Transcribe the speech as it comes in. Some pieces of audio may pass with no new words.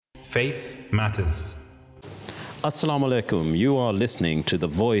Faith Matters. Assalamu alaikum. You are listening to The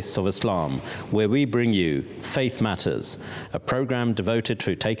Voice of Islam, where we bring you Faith Matters, a program devoted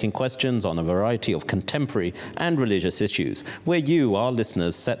to taking questions on a variety of contemporary and religious issues, where you, our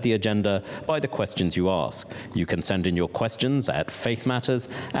listeners, set the agenda by the questions you ask. You can send in your questions at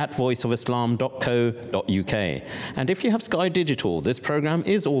faithmatters@voiceofislam.co.uk. And if you have Sky Digital, this program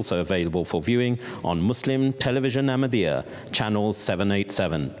is also available for viewing on Muslim Television Ahmadiyya, channel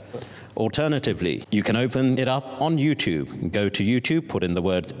 787. Alternatively, you can open it up on YouTube. Go to YouTube, put in the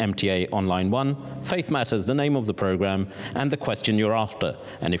words MTA Online 1, Faith Matters, the name of the program, and the question you're after.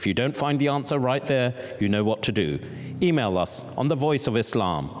 And if you don't find the answer right there, you know what to do. Email us on The Voice of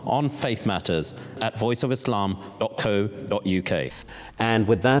Islam on Faith Matters at voiceofislam.co.uk. And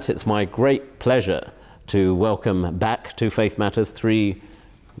with that, it's my great pleasure to welcome back to Faith Matters three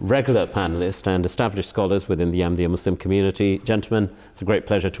regular panelists and established scholars within the Ahmadiyya Muslim community. Gentlemen, it's a great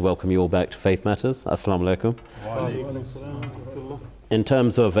pleasure to welcome you all back to Faith Matters. Assalamu alaikum. In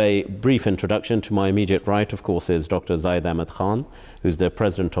terms of a brief introduction, to my immediate right, of course, is Dr. Zaid Ahmed Khan, who's the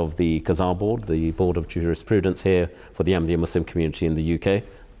president of the Qaza Board, the Board of Jurisprudence here for the Ahmadiyya Muslim community in the UK.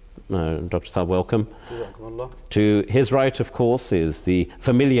 Dr. Saab, welcome. To his right, of course, is the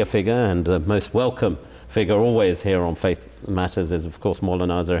familiar figure and the most welcome figure always here on Faith Matters is, of course,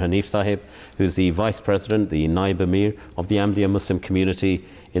 Maulana Azhar Hanif Sahib, who's the Vice President, the Naib Amir of the Ahmadiyya Muslim community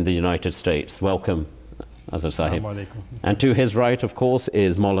in the United States. Welcome, Azhar Sahib. And to his right, of course,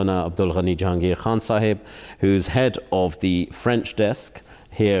 is Maulana Abdul Ghani Jahangir Khan Sahib, who's head of the French desk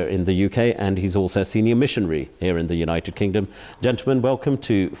here in the UK, and he's also a senior missionary here in the United Kingdom. Gentlemen, welcome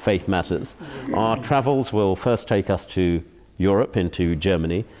to Faith Matters. Our travels will first take us to Europe, into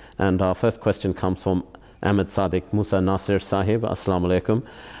Germany, and our first question comes from Ahmed Sadiq Musa Nasir Sahib. Assalamu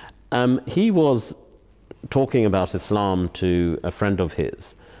alaikum. He was talking about Islam to a friend of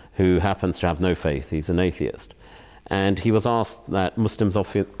his who happens to have no faith. He's an atheist. And he was asked that Muslims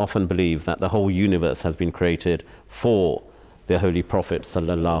often believe that the whole universe has been created for the Holy Prophet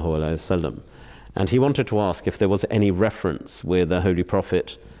sallallahu alaihi wasallam. And he wanted to ask if there was any reference where the Holy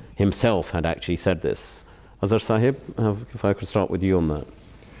Prophet himself had actually said this. Azhar Sahib, if I could start with you on that.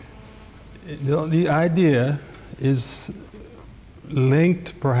 The idea is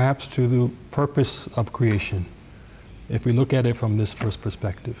linked perhaps to the purpose of creation, if we look at it from this first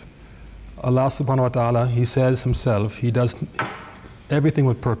perspective. Allah subhanahu wa ta'ala, He says Himself, He does everything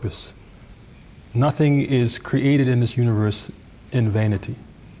with purpose. Nothing is created in this universe in vanity,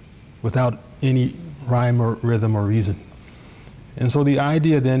 without any rhyme or rhythm or reason. And so the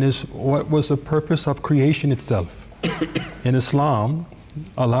idea then is, what was the purpose of creation itself? In Islam,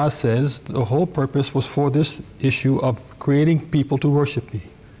 Allah says the whole purpose was for this issue of creating people to worship me.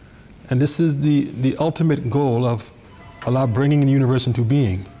 And this is the ultimate goal of Allah bringing the universe into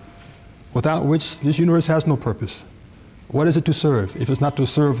being, without which this universe has no purpose. What is it to serve if it's not to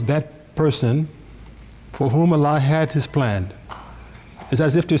serve that person for whom Allah had His plan? It's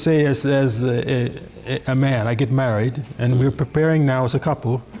as if to say, as a man, I get married, and we're preparing now as a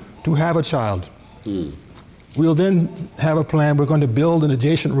couple to have a child. We'll then have a plan, we're going to build an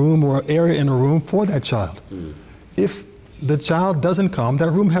adjacent room or area in a room for that child. If the child doesn't come, that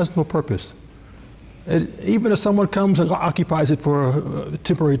room has no purpose. Even if someone comes and occupies it for a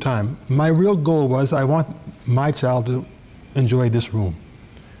temporary time, my real goal was, I want my child to enjoy this room.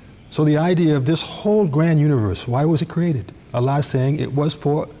 So the idea of this whole grand universe, why was it created? Allah is saying it was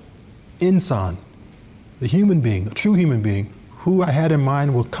for insan, the human being, a true human being, who I had in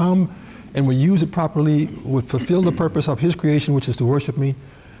mind will come and will use it properly, would fulfill the purpose of His creation, which is to worship me.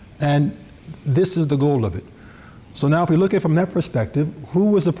 And this is the goal of it. So now if we look at it from that perspective, who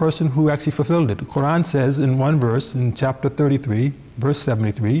was the person who actually fulfilled it? The Quran says in one verse, in chapter 33, verse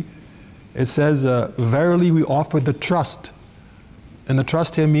 73, it says, verily we offer the trust. And the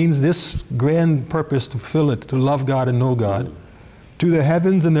trust here means this grand purpose to fulfill it, to love God and know God, to the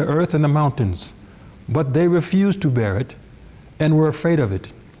heavens and the earth and the mountains. But they refused to bear it and were afraid of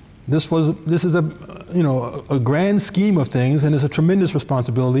it. This is a grand scheme of things, and it's a tremendous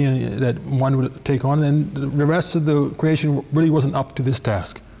responsibility that one would take on, and the rest of the creation really wasn't up to this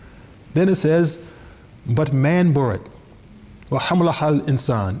task. Then it says, but man bore it. وَحَمْلَهَا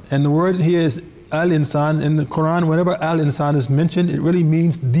الْإِنسَانِ. And the word here is al-insan. In the Quran, whenever al-insan is mentioned, it really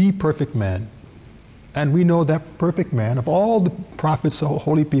means the perfect man. And we know that perfect man, of all the prophets,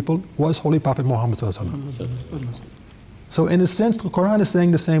 holy people, was Holy Prophet Muhammad sallallahu alaihi wasallam. So in a sense, the Quran is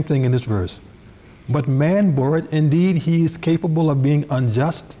saying the same thing in this verse. But man bore it, indeed he is capable of being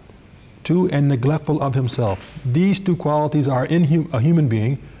unjust to and neglectful of himself. These two qualities are in a human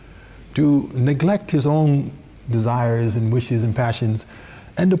being, to neglect his own desires and wishes and passions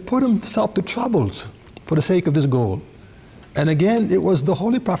and to put himself to troubles for the sake of this goal. And again, it was the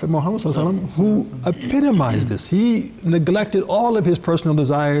Holy Prophet Muhammad ﷺ who epitomized this. He neglected all of his personal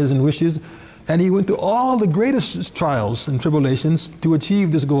desires and wishes, and he went through all the greatest trials and tribulations to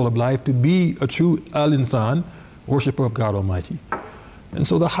achieve this goal of life, to be a true al-insan, worshipper of God Almighty. And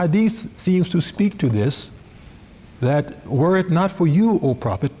so the hadith seems to speak to this, that were it not for you, O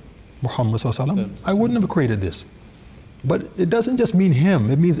Prophet Muhammad ﷺ, I wouldn't have created this. But it doesn't just mean him,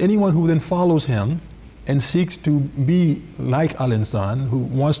 it means anyone who then follows him and seeks to be like al-insan, who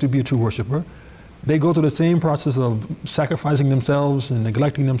wants to be a true worshipper. They go through the same process of sacrificing themselves and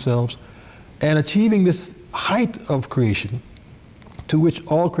neglecting themselves and achieving this height of creation to which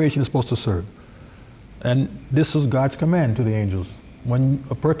all creation is supposed to serve. And this is God's command to the angels. When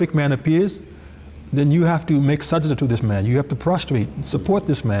a perfect man appears, then you have to make sajda to this man. You have to prostrate and support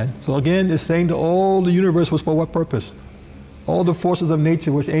this man. So again, it's saying that all the universe was for what purpose? All the forces of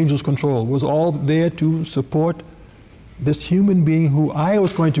nature which angels control was all there to support this human being who I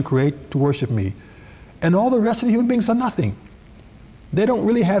was going to create to worship me. And all the rest of the human beings are nothing. They don't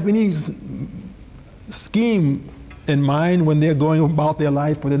really have any scheme in mind when they're going about their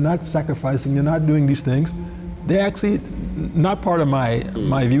life, but they're not sacrificing, they're not doing these things. They're actually not part of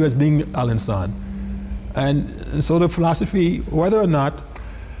my view as being al-insan. And so the philosophy, whether or not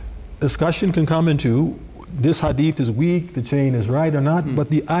discussion can come into this hadith is weak, the chain is right or not, but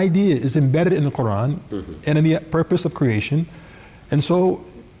the idea is embedded in the Quran and in the purpose of creation. And so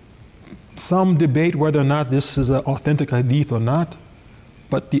some debate whether or not this is an authentic hadith or not,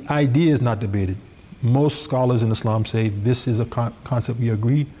 but the idea is not debated. Most scholars in Islam say this is a concept we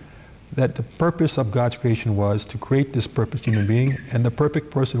agree, that the purpose of God's creation was to create this perfect human being, and the perfect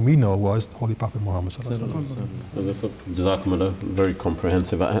person we know was the Holy Prophet Muhammad. Jazakumullah, very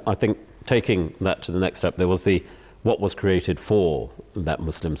comprehensive. I think taking that to the next step, there was what was created for that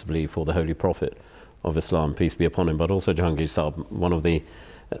Muslims believe for the Holy Prophet of Islam, peace be upon him, but also Jahangir Sahib, one of the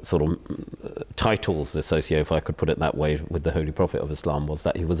sort of titles associated, if I could put it that way, with the Holy Prophet of Islam was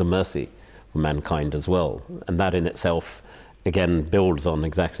that he was a mercy for mankind as well. And that in itself again builds on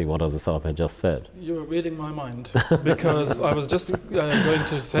exactly what Azhar Sahib had just said. You were reading my mind, because I was just going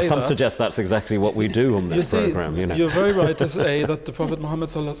to say Some suggest that's exactly what we do on this program. You know. You're very right to say that the Prophet Muhammad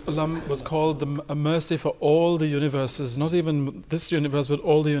ﷺ was called a mercy for all the universes, not even this universe, but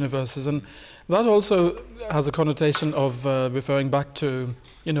all the universes. And that also has a connotation of referring back to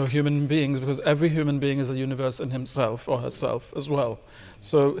human beings, because every human being is a universe in himself or herself as well.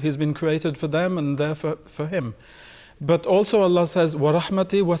 So he's been created for them and therefore for him. But also Allah says,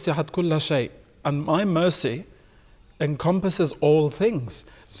 وَرَحْمَتِي وَسِعَتْ كُلَّ شَيْءٍ, and my mercy encompasses all things.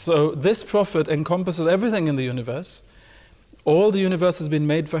 So this Prophet encompasses everything in the universe. All the universe has been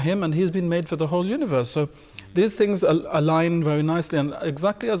made for him, and he's been made for the whole universe. So these things align very nicely, and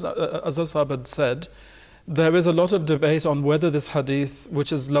exactly as Azhar Sahib had said, there is a lot of debate on whether this hadith,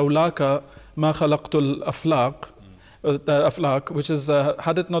 which is لَوْلَاكَ مَا خَلَقْتُ الْأَفْلَاقِ, which is,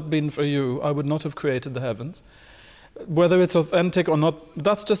 had it not been for you, I would not have created the heavens. Whether it's authentic or not,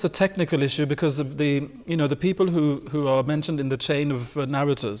 that's just a technical issue, because of the people who are mentioned in the chain of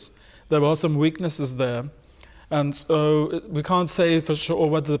narrators. There are some weaknesses there, and so we can't say for sure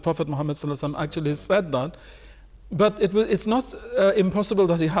whether the Prophet Muhammad ﷺ actually said that. But it's not impossible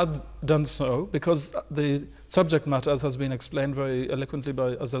that he had done so, because the subject matter, as has been explained very eloquently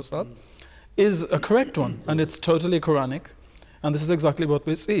by Azhar Sahib, is a correct one, and it's totally Quranic, and this is exactly what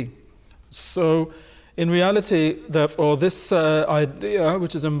we see. So in reality, therefore, this idea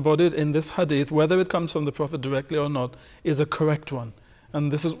which is embodied in this hadith, whether it comes from the Prophet directly or not, is a correct one.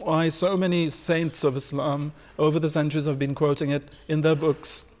 And this is why so many saints of Islam over the centuries have been quoting it in their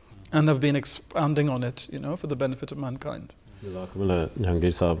books and have been expanding on it, for the benefit of mankind.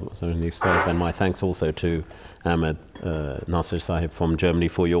 Jahangir Sahib, and my thanks also to Ahmed Nasir Sahib from Germany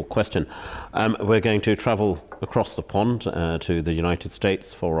for your question. We're going to travel across the pond to the United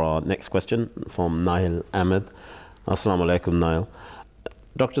States for our next question from Nail Ahmed. Assalamu alaikum, Nail.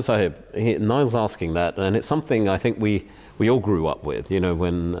 Dr. Sahib, Nail's asking that, and it's something I think we all grew up with,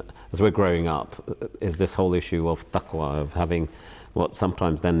 as we're growing up, is this whole issue of taqwa, of having what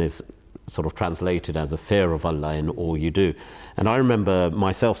sometimes then is sort of translated as a fear of Allah in all you do. And I remember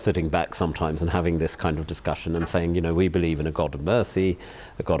myself sitting back sometimes and having this kind of discussion and saying, we believe in a God of mercy,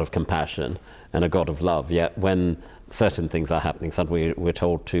 a God of compassion, and a God of love. Yet when certain things are happening, suddenly we're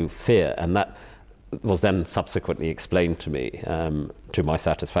told to fear. And that was then subsequently explained to me, to my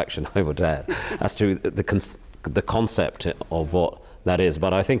satisfaction, I would add, as to the concept of what that is.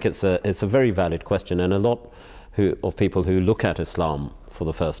 But I think it's a very valid question, and a lot of people who look at Islam for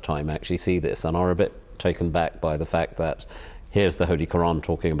the first time actually see this and are a bit taken back by the fact that Here's the Holy Quran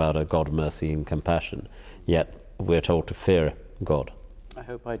talking about a God of mercy and compassion, yet we're told to fear God. I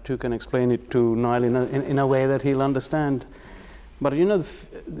hope I too can explain it to Niall in a way that he'll understand. But you know,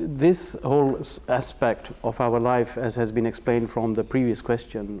 this whole aspect of our life, as has been explained from the previous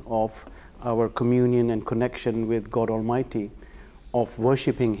question, of our communion and connection with God Almighty, of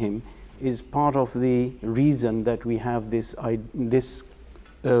worshipping Him, is part of the reason that we have we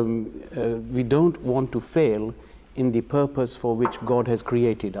don't want to fail in the purpose for which God has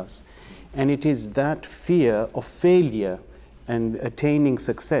created us. And it is that fear of failure and attaining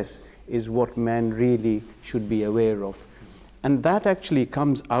success is what man really should be aware of. And that actually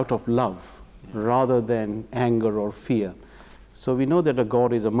comes out of love rather than anger or fear. So we know that a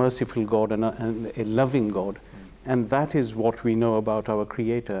God is a merciful God and a loving God. And that is what we know about our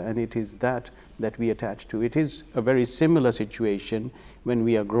Creator, and it is that we attach to. It is a very similar situation when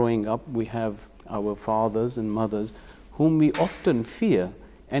we are growing up. We have our fathers and mothers whom we often fear,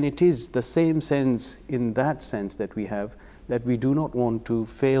 and it is the same sense in that sense that we have, that we do not want to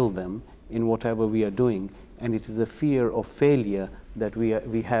fail them in whatever we are doing, and it is the fear of failure that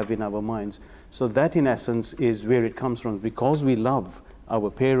we have in our minds. So that in essence is where it comes from, because we love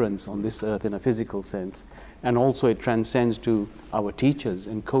our parents on this earth in a physical sense. And also it transcends to our teachers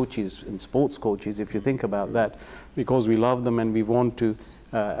and coaches and sports coaches, if you think about that, because we love them and we want to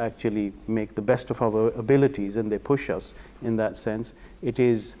actually make the best of our abilities, and they push us in that sense. It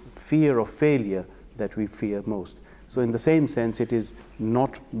is fear of failure that we fear most. So in the same sense, it is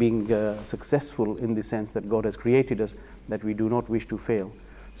not being successful in the sense that God has created us, that we do not wish to fail.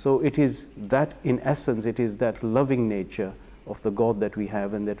 So it is that, in essence, it is that loving nature of the God that we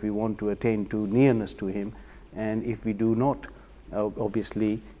have and that we want to attain to nearness to Him. And if we do not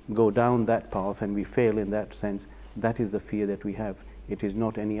obviously go down that path and we fail in that sense, that is the fear that we have. It is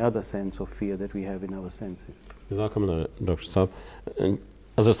not any other sense of fear that we have in our senses. Dr. Saab,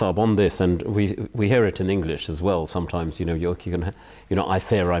 as a Saab on this, and we hear it in English as well sometimes, you know, I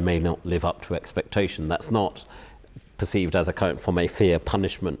fear I may not live up to expectation. That's not perceived as from a fear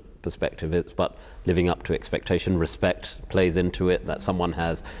punishment perspective, but living up to expectation. Respect plays into it, that someone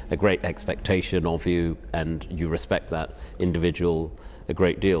has a great expectation of you and you respect that individual a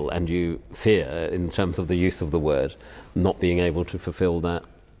great deal, and you fear, in terms of the use of the word, not being able to fulfill that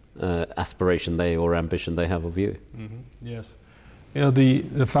aspiration or ambition they have of you. Mm-hmm. Yes. You know,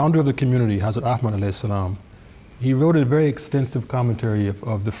 the founder of the community, Hazrat Ahmad alayhi salam, he wrote a very extensive commentary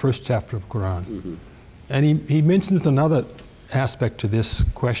of the first chapter of Quran. Mm-hmm. And he mentions another aspect to this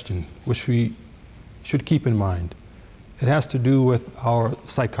question, which we should keep in mind. It has to do with our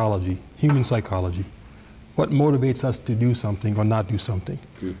psychology, human psychology. What motivates us to do something or not do something?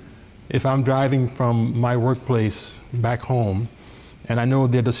 Mm. If I'm driving from my workplace back home, and I know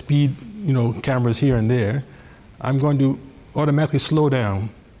that the speed, cameras here and there, I'm going to automatically slow down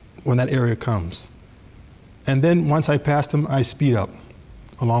when that area comes. And then once I pass them, I speed up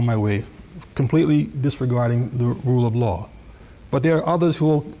along my way, completely disregarding the rule of law. But there are others who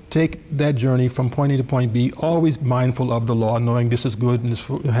will take that journey from point A to point B, always mindful of the law, knowing this is good and this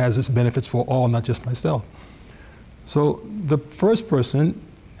has its benefits for all, not just myself. So the first person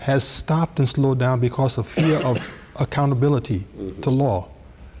has stopped and slowed down because of fear of accountability to law.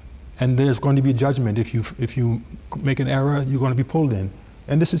 And there's going to be judgment. If you make an error, you're going to be pulled in.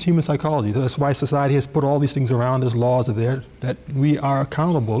 And this is human psychology. That's why society has put all these things around us, laws are there, that we are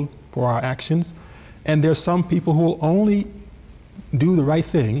accountable for our actions. And there's some people who will only do the right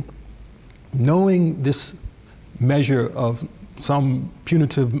thing, knowing this measure of some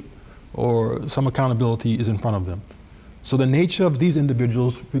punitive or some accountability is in front of them. So the nature of these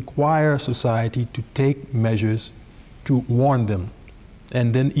individuals require society to take measures to warn them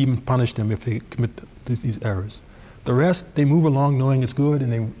and then even punish them if they commit these errors. The rest, they move along knowing it's good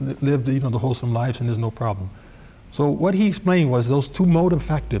and they live the wholesome lives and there's no problem. So what he explained was those two motive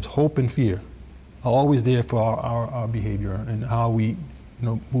factors, hope and fear, are always there for our behavior and how we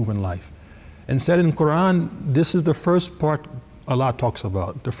move in life. And said in Quran, this is the first part Allah talks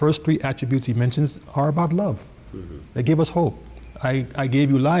about. The first three attributes He mentions are about love. Mm-hmm. They give us hope. I gave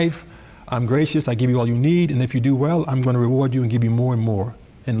you life, I'm gracious, I give you all you need, and if you do well, I'm going to reward you and give you more and more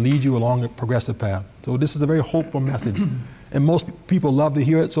and lead you along a progressive path. So this is a very hopeful message. And most people love to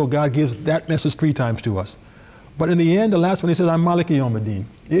hear it, so God gives that message 3 times to us. But in the end, the last one, He says, I'm Maliki Yawmiddin.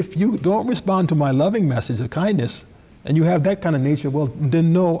 If you don't respond to my loving message of kindness, and you have that kind of nature, well,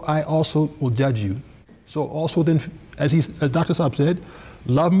 then no, I also will judge you. So also then, as Dr. Saab said,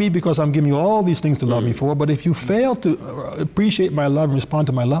 love me because I'm giving you all these things to love me for, but if you fail to appreciate my love and respond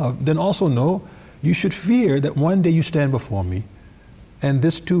to my love, then also know you should fear that one day you stand before me. And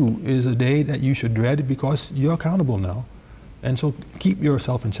this too is a day that you should dread because you're accountable now. And so keep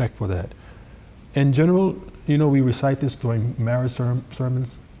yourself in check for that. In general, you know, we recite this during marriage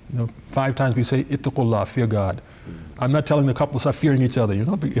sermons. You know, 5 times we say, ittaqullah, fear God. I'm not telling the couple to start fearing each other, you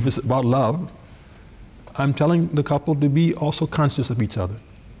know, if it's about love. I'm telling the couple to be also conscious of each other.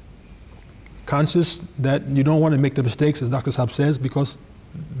 Conscious that you don't want to make the mistakes, as Dr. Saab says, because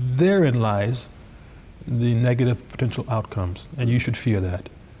therein lies the negative potential outcomes, and you should fear that.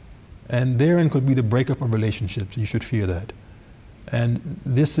 And therein could be the breakup of relationships. You should fear that. And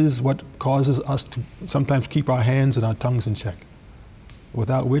this is what causes us to sometimes keep our hands and our tongues in check,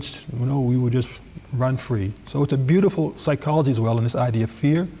 without which, you know, we would just run free. So it's a beautiful psychology as well in this idea of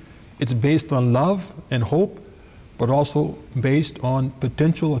fear. It's based on love and hope, but also based on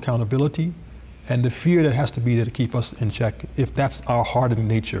potential accountability and the fear that has to be there to keep us in check if that's our hardened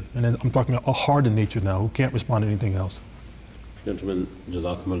nature. And then I'm talking about a hardened nature now who can't respond to anything else. Gentlemen,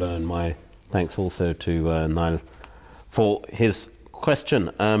 Jazakumullah, and my thanks also to Niall for his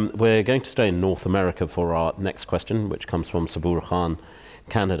question. We're going to stay in North America for our next question, which comes from Sabur Khan,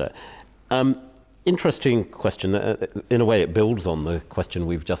 Canada. Interesting question. In a way, it builds on the question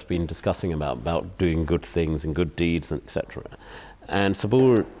we've just been discussing about doing good things and good deeds, and etc. And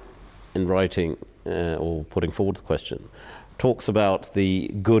Sabur, in writing or putting forward the question, talks about the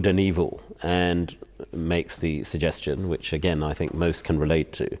good and evil and makes the suggestion, which again I think most can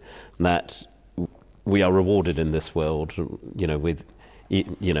relate to, that we are rewarded in this world, you know, with,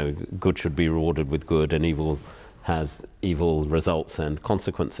 you know, good should be rewarded with good, and evil has evil results and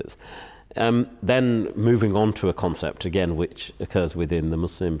consequences. Then moving on to a concept, again, which occurs within the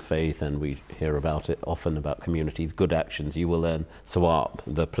Muslim faith, and we hear about it often about communities, good actions, you will earn sawab,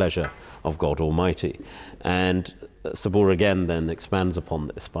 the pleasure of God Almighty. And Sabur again then expands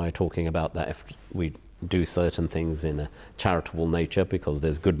upon this by talking about that if we do certain things in a charitable nature because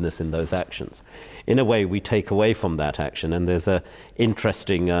there's goodness in those actions, in a way we take away from that action. And there's a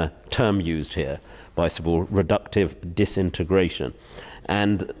interesting term used here by Sabur, reductive disintegration.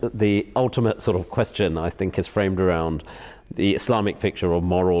 And the ultimate sort of question, I think, is framed around the Islamic picture of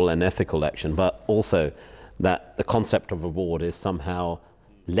moral and ethical action, but also that the concept of reward is somehow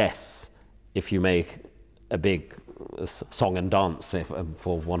less if you make a big song and dance,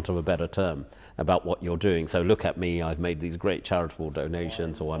 for want of a better term, about what you're doing. So look at me, I've made these great charitable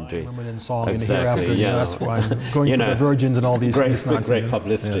donations, or I'm doing... Women in song exactly, in the hereafter, yeah. that's why I'm going for the virgins and all these things. Great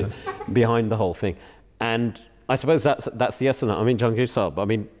publicity behind the whole thing. And I suppose that's the essence. I mean, Jahangir Saab, I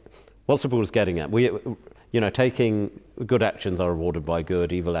mean, what Sabur is getting at, you know, taking good actions are rewarded by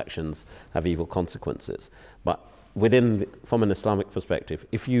good, evil actions have evil consequences. But from an Islamic perspective,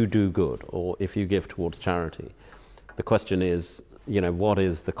 if you do good or if you give towards charity, the question is, you know, what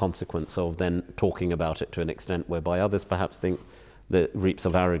is the consequence of then talking about it to an extent whereby others perhaps think that reaps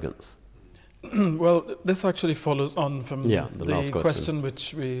of arrogance? Well, this actually follows on from the question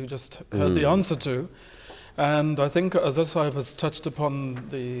which we just heard the answer to. And I think Azhar Sahib has touched upon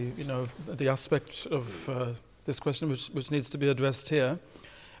the aspect of this question which needs to be addressed here,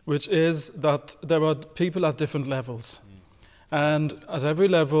 which is that there are people at different levels. And at every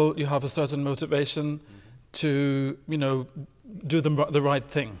level you have a certain motivation to, you know, do the right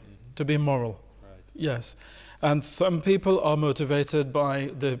thing, to be moral. Right. Yes. And some people are motivated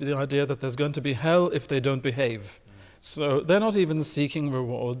by the idea that there's going to be hell if they don't behave. So they're not even seeking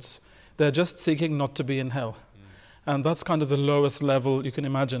rewards. They're just seeking not to be in hell. And that's kind of the lowest level you can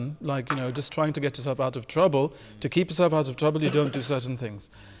imagine, like, you know, just trying to get yourself out of trouble. To keep yourself out of trouble, you don't do certain things.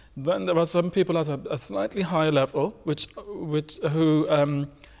 Then there are some people at a slightly higher level, who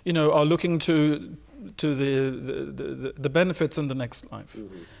you know, are looking to the benefits in the next life.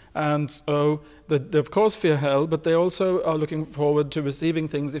 And so they of course fear hell, but they also are looking forward to receiving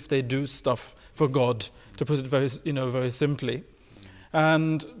things if they do stuff for God, to put it very simply.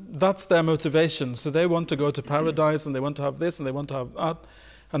 And that's their motivation. So they want to go to paradise, and they want to have this, and they want to have that,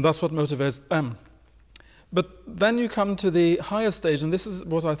 and that's what motivates them. But then you come to the higher stage, and this is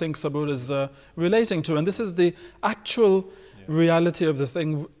what I think Sabur is relating to, and this is the actual reality of the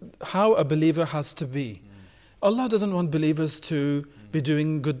thing, how a believer has to be. Allah doesn't want believers to be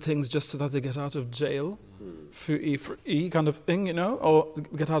doing good things just so that they get out of jail, free kind of thing, you know, or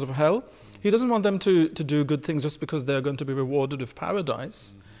get out of hell. He doesn't want them to do good things just because they're going to be rewarded with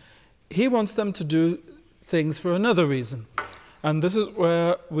paradise. He wants them to do things for another reason. And this is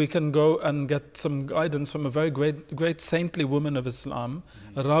where we can go and get some guidance from a very great saintly woman of Islam,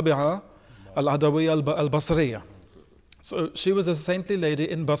 Rabi'a al-Adawiyya al-Basriya. So she was a saintly lady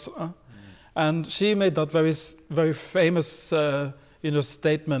in Basra, and she made that very famous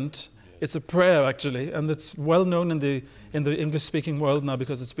statement. It's a prayer actually, and it's well known in the English-speaking world now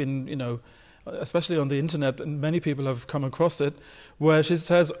because it's been especially on the internet, and many people have come across it, where she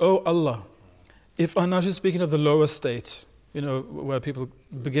says, "Oh Allah, now she's speaking of the lower state, where people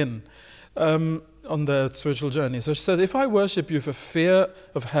begin on their spiritual journey. So she says, if I worship you for fear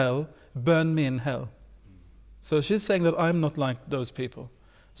of hell, burn me in hell." So she's saying that I'm not like those people.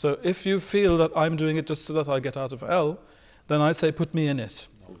 So if you feel that I'm doing it just so that I get out of hell, then I say, put me in it.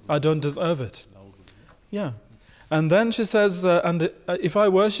 I don't deserve it. Yeah. And then she says, if I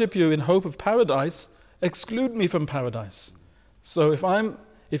worship you in hope of paradise, exclude me from paradise. So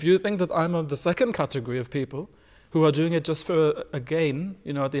if you think that I'm of the second category of people who are doing it just for a gain,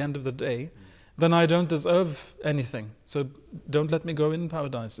 at the end of the day, then I don't deserve anything. So don't let me go into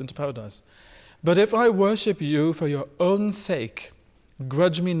paradise. But if I worship you for your own sake,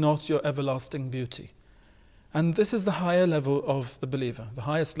 grudge me not your everlasting beauty. And this is the higher level of the believer, the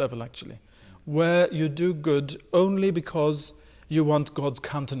highest level actually, where you do good only because you want God's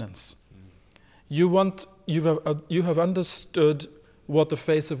countenance. You have understood what the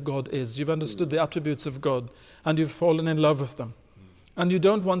face of God is. You've understood the attributes of God, and you've fallen in love with them. And you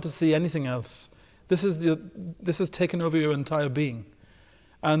don't want to see anything else. This has taken over your entire being.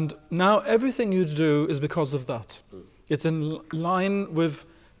 And now everything you do is because of that. It's in line with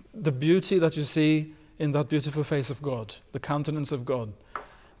the beauty that you see in that beautiful face of God, the countenance of God.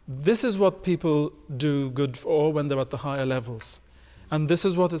 This is what people do good for when they're at the higher levels. And this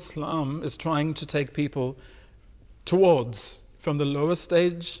is what Islam is trying to take people towards, from the lower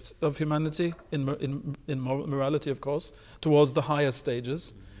stage of humanity, in morality, of course, towards the higher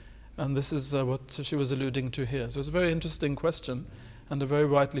stages. And this is what she was alluding to here. So it's a very interesting question, and a very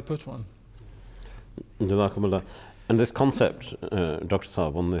rightly put one. Jazakumullah. And this concept, Dr.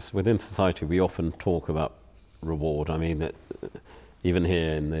 Saab, on this, within society, we often talk about reward. I mean, even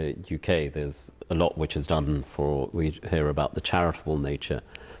here in the UK, there's a lot which is done we hear about the charitable nature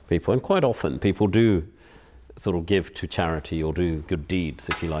of people. And quite often, people do sort of give to charity or do good deeds,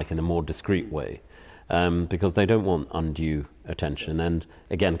 if you like, in a more discreet way, because they don't want undue attention. And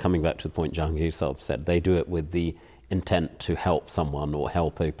again, coming back to the point Jahangir Saab said, they do it with the intent to help someone or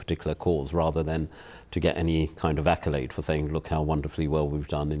help a particular cause, rather than to get any kind of accolade for saying, look how wonderfully well we've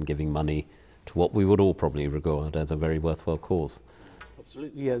done in giving money to what we would all probably regard as a very worthwhile cause.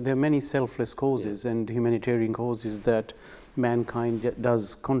 Absolutely. Yeah, there are many selfless causes and humanitarian causes that mankind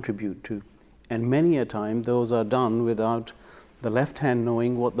does contribute to. And many a time those are done without the left hand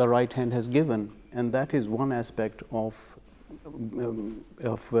knowing what the right hand has given. And that is one aspect of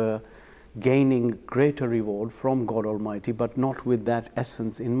gaining greater reward from God Almighty, but not with that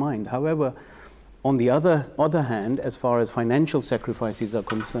essence in mind. However, on the other hand, as far as financial sacrifices are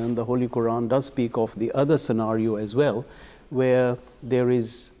concerned, the Holy Quran does speak of the other scenario as well, where there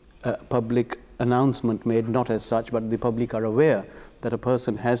is a public announcement made, not as such, but the public are aware that a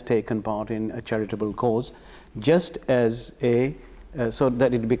person has taken part in a charitable cause, just as so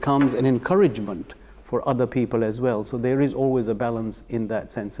that it becomes an encouragement for other people as well. So there is always a balance in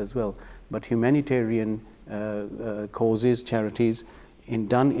that sense as well. But humanitarian causes, charities,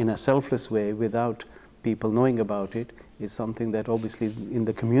 done in a selfless way without people knowing about it, is something that obviously in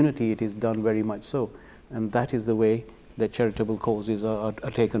the community it is done very much so. And that is the way that charitable causes are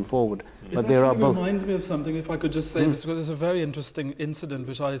taken forward. But there are both. It reminds me of something, if I could just say this, because there's a very interesting incident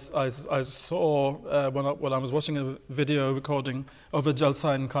which I saw when I was watching a video recording of a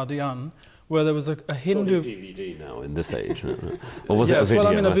Jalsa in Qadian, where there was a Hindu... It's on DVD now in this age. Or was it a yes, video?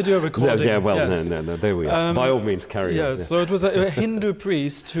 well, I mean a video recording. Yeah, well, yes. no, there we are. By all means, carry on. Yes, yeah. So it was a Hindu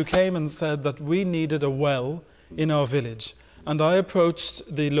priest who came and said that we needed a well in our village. And I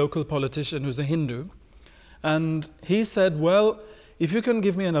approached the local politician who's a Hindu, and he said, well, if you can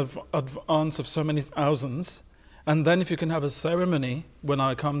give me an advance of so many thousands, and then if you can have a ceremony when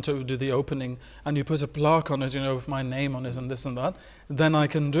I come to do the opening, and you put a plaque on it, with my name on it and this and that, then I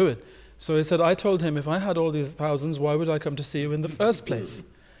can do it. So he said, I told him, if I had all these thousands, why would I come to see you in the first place?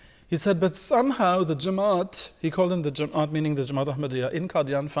 He said, but somehow the Jamaat, he called them the Jamaat, meaning the Jamaat Ahmadiyya, in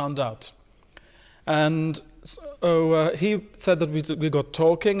Qadian found out. And so he said that we got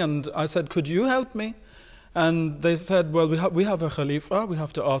talking, and I said, could you help me? And they said, well, we have a Khalifa, we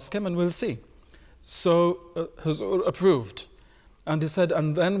have to ask him, and we'll see. So Huzur approved. And he said,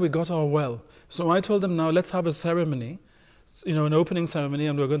 and then we got our well. So I told them, now let's have a ceremony, an opening ceremony,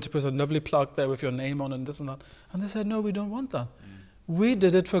 and we're going to put a lovely plaque there with your name on and this and that. And they said, no, we don't want that. We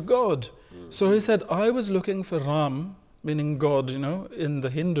did it for God. So he said, I was looking for Ram, meaning God, in the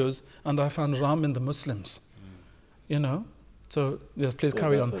Hindus, and I found Ram in the Muslims, So, yes, please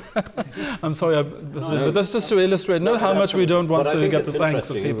carry on. I'm sorry, but that's just to illustrate how much we don't want to get the thanks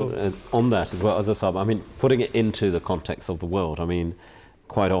of people. On that as well, as I said, I mean, putting it into the context of the world, I mean,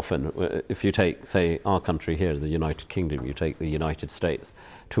 quite often, if you take, say, our country here, the United Kingdom, you take the United States,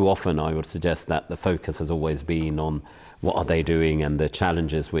 too often I would suggest that the focus has always been on what are they doing and the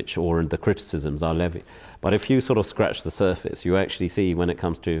challenges or the criticisms are levied. But if you sort of scratch the surface, you actually see when it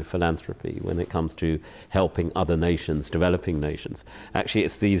comes to philanthropy, when it comes to helping other nations, developing nations, actually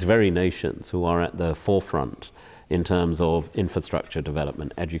it's these very nations who are at the forefront in terms of infrastructure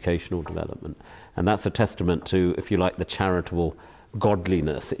development, educational development. And that's a testament to, if you like, the charitable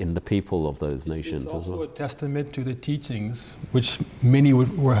godliness in the people of those nations as well. It's also a testament to the teachings which many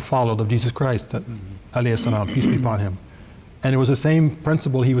were followed of Jesus Christ, alayhi salam, peace be upon him. And it was the same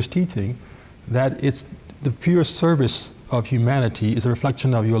principle he was teaching, that it's the pure service of humanity is a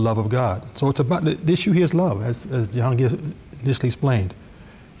reflection of your love of God. So it's about, the issue here is love, as Jahangir initially explained.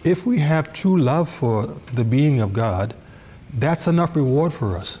 If we have true love for the being of God, that's enough reward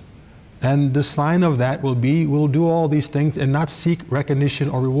for us. And the sign of that will be, we'll do all these things and not seek recognition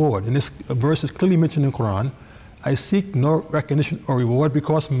or reward. And this verse is clearly mentioned in the Quran. I seek no recognition or reward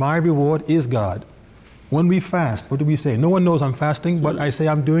because my reward is God. When we fast, what do we say? No one knows I'm fasting, but I say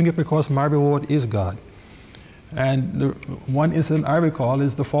I'm doing it because my reward is God. And the one incident I recall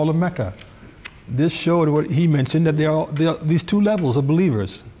is the fall of Mecca. This showed what he mentioned, that there are these two levels of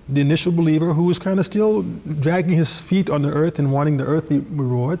believers. The initial believer who is kind of still dragging his feet on the earth and wanting the earthly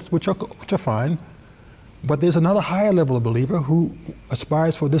rewards, which are fine. But there's another higher level of believer who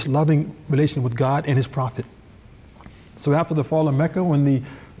aspires for this loving relation with God and his prophet. So after the fall of Mecca, when the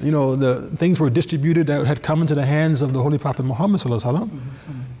things were distributed that had come into the hands of the Holy Prophet Muhammad sallallahu alaihi wasallam,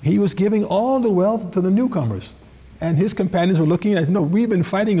 he was giving all the wealth to the newcomers. And his companions were looking at, we've been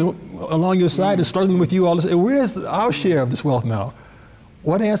fighting along your side and struggling with you all this. Where's our share of this wealth now?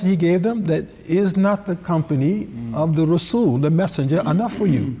 What answer he gave them? That is not the company of the Rasul, the messenger, enough for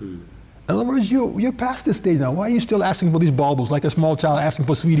you. In other words, you're past this stage now. Why are you still asking for these baubles like a small child asking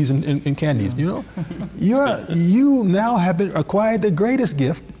for sweeties and candies? You now have acquired the greatest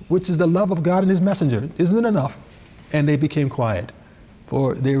gift, which is the love of God and his messenger. Isn't it enough? And they became quiet.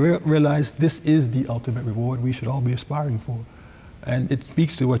 For they realized this is the ultimate reward we should all be aspiring for. And it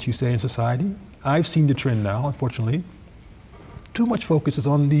speaks to what you say in society. I've seen the trend now, unfortunately. Too much focus is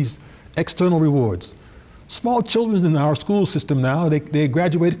on these external rewards. Small children in our school system now, they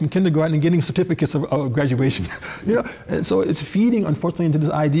graduated from kindergarten and getting certificates of graduation. And so it's feeding, unfortunately, into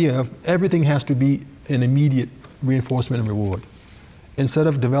this idea of everything has to be an immediate reinforcement and reward. Instead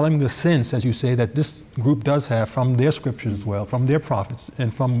of developing the sense, as you say, that this group does have from their scriptures as well, from their prophets,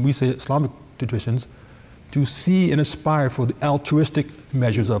 and from, we say, Islamic traditions, to see and aspire for the altruistic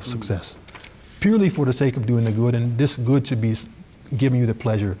measures of success, purely for the sake of doing the good, and this good should be giving you the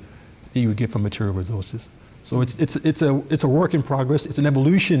pleasure that you would get from material resources. So it's a work in progress. It's an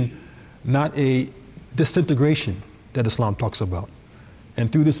evolution, not a disintegration that Islam talks about. And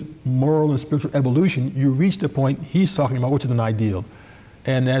through this moral and spiritual evolution, you reach the point he's talking about, which is an ideal.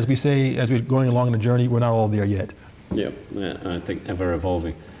 And as we say, as we're going along in the journey, we're not all there yet. Yeah, I think ever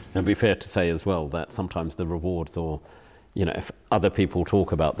evolving. And it'd be fair to say as well that sometimes the rewards, or if other people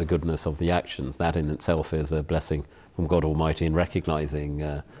talk about the goodness of the actions, that in itself is a blessing from God Almighty in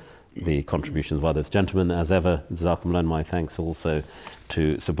recognizing the contributions of others. Gentlemen, as ever, Jazakumullah, and my thanks also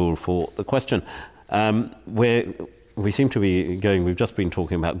to Sabur for the question. We seem to be we've just been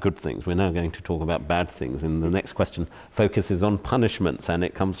talking about good things. We're now going to talk about bad things. And the next question focuses on punishments, and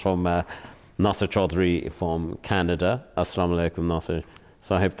it comes from Nasser Chaudhry from Canada. Assalamu alaikum, Nasser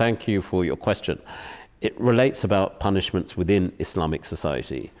Sahib. Thank you for your question. It relates about punishments within Islamic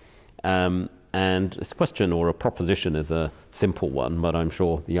society. And this question, or a proposition, is a simple one, but I'm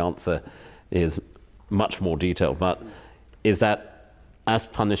sure the answer is much more detailed. But is that as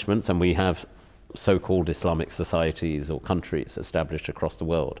punishments, and we have so-called Islamic societies or countries established across the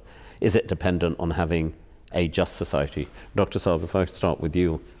world, is it dependent on having a just society? Dr. Saab, if I start with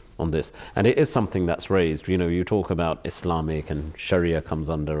you on this. And it is something that's raised. You talk about Islamic, and Sharia comes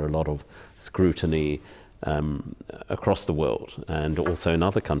under a lot of scrutiny across the world, and also in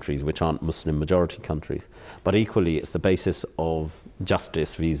other countries which aren't Muslim majority countries. But equally, it's the basis of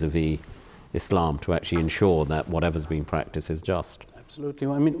justice vis-a-vis Islam to actually ensure that whatever's being practiced is just. Absolutely.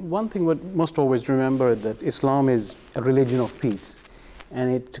 I mean, one thing we must always remember that Islam is a religion of peace, and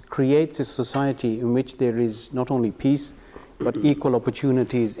it creates a society in which there is not only peace, but equal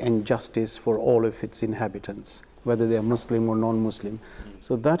opportunities and justice for all of its inhabitants, whether they are Muslim or non-Muslim.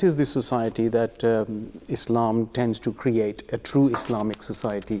 So that is the society that Islam tends to create, a true Islamic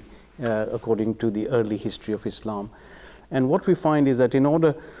society, according to the early history of Islam. And what we find is that in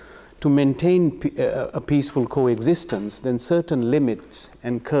order to maintain a peaceful coexistence, then certain limits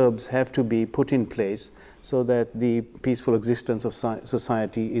and curbs have to be put in place so that the peaceful existence of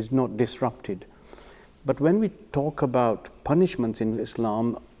society is not disrupted. But when we talk about punishments in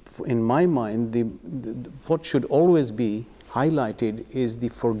Islam, in my mind, what should always be highlighted is the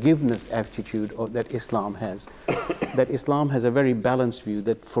forgiveness attitude that Islam has. That Islam has a very balanced view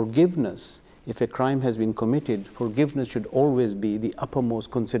that forgiveness, if a crime has been committed, forgiveness should always be the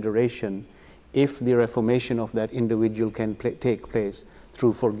uppermost consideration if the reformation of that individual can take place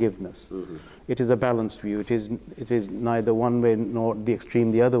through forgiveness. Mm-hmm. It is a balanced view. It is neither one way nor the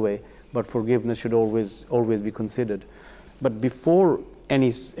extreme the other way, but forgiveness should always be considered. But before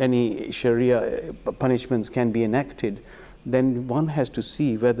any Sharia punishments can be enacted, then one has to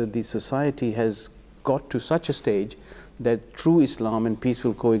see whether the society has got to such a stage that through Islam and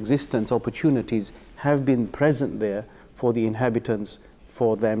peaceful coexistence opportunities have been present there for the inhabitants,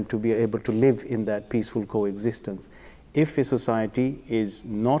 for them to be able to live in that peaceful coexistence. If a society is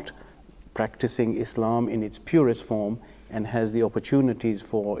not practicing Islam in its purest form and has the opportunities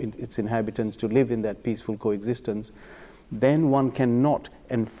for its inhabitants to live in that peaceful coexistence, then one cannot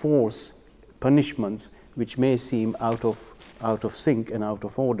enforce punishments which may seem out of sync and out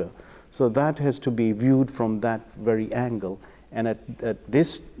of order. So that has to be viewed from that very angle. And at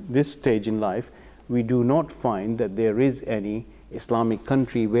this stage in life, we do not find that there is any Islamic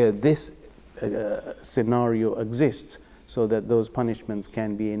country where this scenario exists, so that those punishments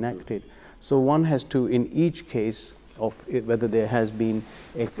can be enacted. So one has to, in each case of whether there has been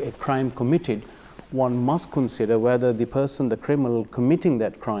a crime committed, one must consider whether the person, the criminal committing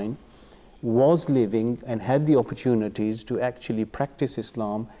that crime, was living and had the opportunities to actually practice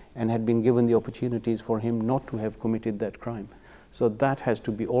Islam and had been given the opportunities for him not to have committed that crime. So that has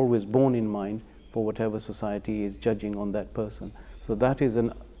to be always borne in mind for whatever society is judging on that person. So that is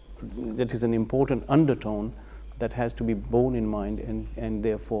an important undertone that has to be borne in mind, and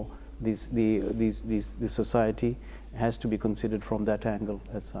therefore the society has to be considered from that angle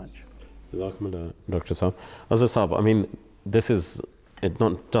as such. Dr. Saab. Azhar Saab, I mean, it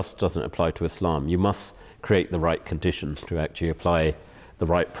not just doesn't apply to Islam. You must create the right conditions to actually apply the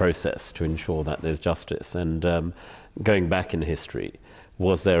right process to ensure that there's justice. And going back in history,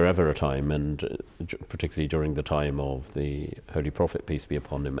 was there ever a time, and particularly during the time of the Holy Prophet, peace be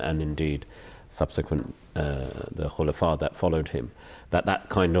upon him, and indeed subsequent the Khulafa that followed him, that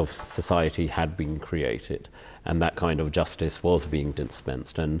kind of society had been created and that kind of justice was being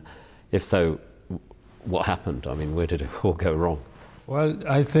dispensed? And if so, what happened? I mean, where did it all go wrong? Well,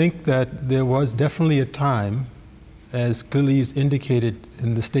 I think that there was definitely a time, as clearly is indicated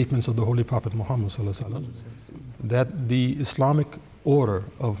in the statements of the Holy Prophet Muhammad ﷺ, that the Islamic order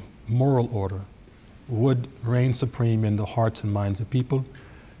of moral order would reign supreme in the hearts and minds of people,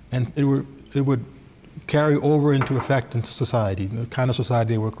 and it would carry over into effect into society, the kind of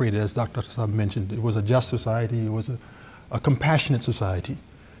society they were created, as Dr. Saab mentioned. It was a just society, it was a compassionate society,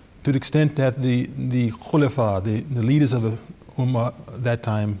 to the extent that the Khulafa, the leaders of the Ummah at that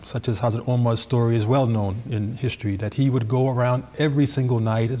time, such as Hazrat Umar's story is well known in history, that he would go around every single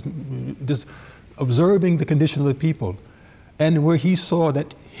night just observing the condition of the people, and where he saw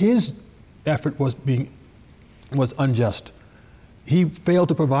that his effort was unjust, he failed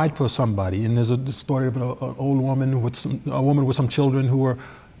to provide for somebody. And there's a story of an old woman with some children who were,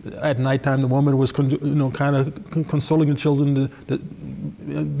 at nighttime, the woman was kind of consoling the children,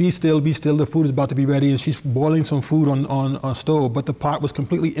 be still, the food is about to be ready, and she's boiling some food on a stove, but the pot was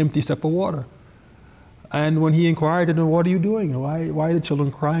completely empty except for water. And when he inquired, what are you doing? Why are the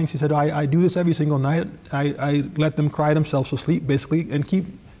children crying? She said, I do this every single night. I let them cry themselves to sleep, basically, and keep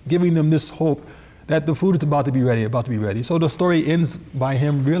giving them this hope that the food is about to be ready. So the story ends by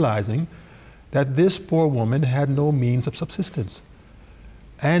him realizing that this poor woman had no means of subsistence.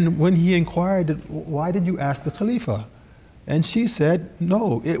 And when he inquired, why did you ask the Khalifa? And she said,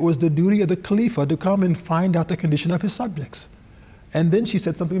 no, it was the duty of the Khalifa to come and find out the condition of his subjects. And then she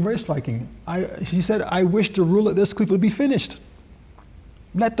said something very striking. She said, I wish the rule of this Khalifa would be finished.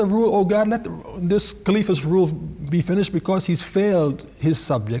 Let the rule, oh God, let this Khalifa's rule be finished, because he's failed his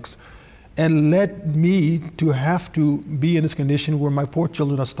subjects, and let me to have to be in this condition where my poor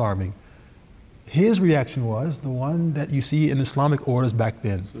children are starving. His reaction was the one that you see in Islamic orders back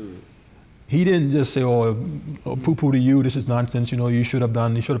then. He didn't just say, oh, poo-poo to you, this is nonsense, you should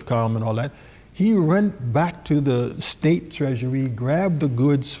have come and all that. He went back to the state treasury, grabbed the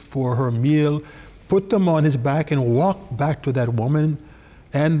goods for her meal, put them on his back, and walked back to that woman.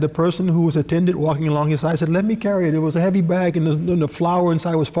 And the person who was attendant walking along his side said, let me carry it. It was a heavy bag, and the flour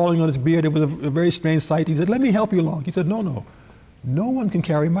inside was falling on his beard. It was a very strange sight. He said, let me help you along. He said, no. No one can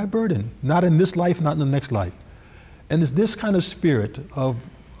carry my burden, not in this life, not in the next life. And it's this kind of spirit of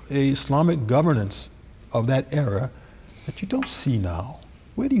a Islamic governance of that era that you don't see now.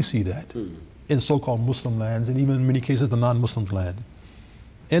 Where do you see that? In so-called Muslim lands, and even in many cases the non-Muslim land.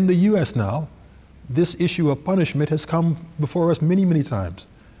 In the US now, this issue of punishment has come before us many, many times.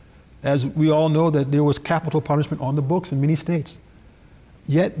 As we all know that there was capital punishment on the books in many states.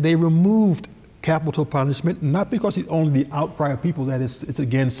 Yet they removed capital punishment, not because it's only the outcry of people that it's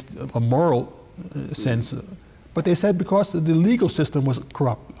against a moral sense, but they said because the legal system was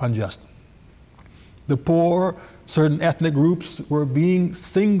corrupt, unjust. The poor, certain ethnic groups were being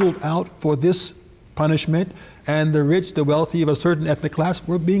singled out for this punishment, and the rich, the wealthy of a certain ethnic class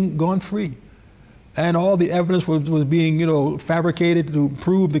were being gone free. And all the evidence was being, fabricated to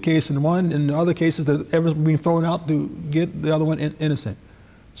prove the case in one, and in other cases the evidence was being thrown out to get the other one innocent.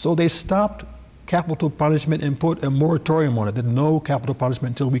 So they stopped capital punishment and put a moratorium on it, that no capital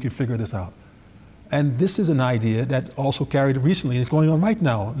punishment until we can figure this out. And this is an idea that also carried recently, and it's going on right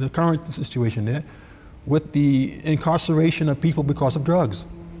now, in the current situation there, with the incarceration of people because of drugs.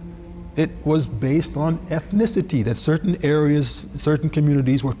 It was based on ethnicity, that certain areas, certain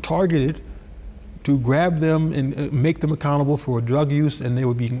communities were targeted to grab them and make them accountable for drug use, and they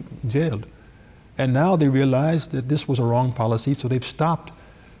were being jailed. And now they realize that this was a wrong policy, so they've stopped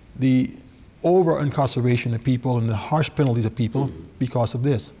the over-incarceration of people and the harsh penalties of people because of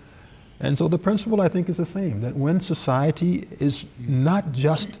this. And so the principle, I think, is the same, that when society is not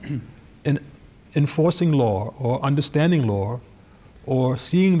just in enforcing law or understanding law or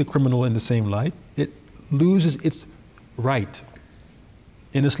seeing the criminal in the same light, it loses its right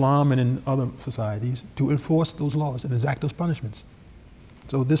in Islam and in other societies to enforce those laws and exact those punishments.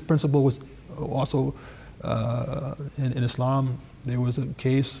 So this principle was also in Islam. There was a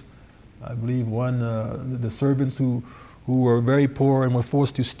case, I believe the servants who were very poor and were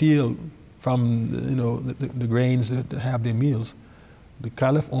forced to steal from the grains to have their meals. The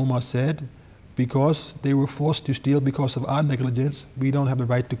Caliph Omar said, because they were forced to steal because of our negligence, we don't have the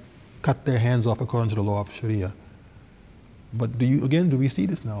right to cut their hands off according to the law of Sharia. But do we see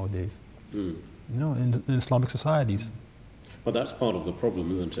this nowadays? In Islamic societies? Well, that's part of the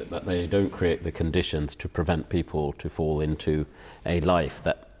problem, isn't it? That they don't create the conditions to prevent people to fall into a life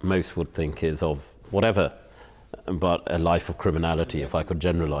that most would think is of whatever, but a life of criminality, if I could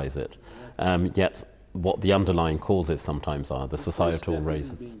generalize it. Yet what the underlying causes sometimes are the societal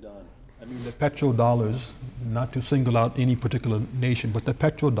reasons. I mean, the petrodollars, not to single out any particular nation, but the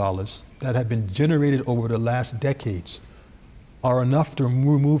petrodollars that have been generated over the last decades are enough to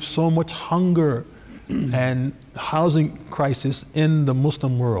remove so much hunger and housing crisis in the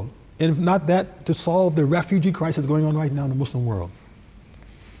Muslim world. And if not that, to solve the refugee crisis going on right now in the Muslim world.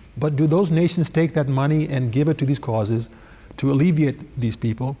 But do those nations take that money and give it to these causes to alleviate these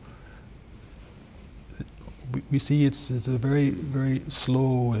people? We see it's a very, very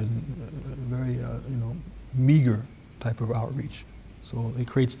slow and very meager type of outreach. So it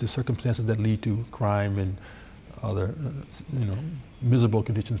creates the circumstances that lead to crime and other miserable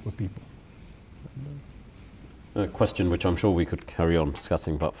conditions for people. A question which I'm sure we could carry on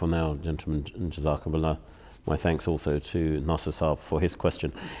discussing, but for now, gentlemen, Jazakumullah. My thanks also to Nasser Saab for his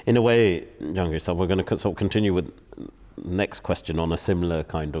question. In a way, Jahangir Saab, we're going to sort of continue with the next question on a similar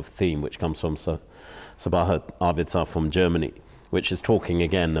kind of theme, which comes from Sabahat Arvid Saab from Germany, which is talking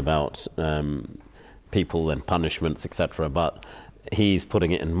again about people and punishments, etc. But he's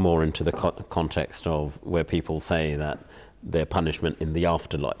putting it more into the context of where people say that their punishment in the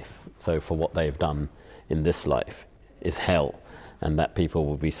afterlife, so for what they've done in this life, is hell, and that people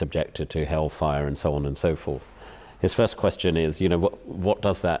will be subjected to hellfire and so on and so forth. His first question is, what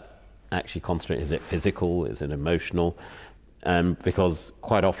does that actually constitute? Is it physical? Is it emotional? Because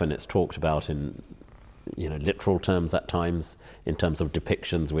quite often it's talked about in literal terms at times, in terms of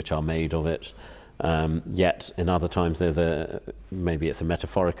depictions which are made of it. Yet in other times maybe it's a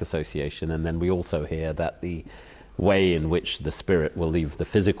metaphoric association, and then we also hear that the way in which the spirit will leave the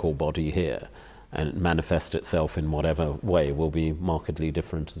physical body here and manifest itself in whatever way will be markedly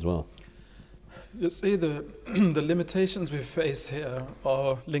different as well. You see, the limitations we face here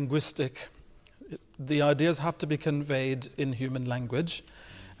are linguistic. The ideas have to be conveyed in human language,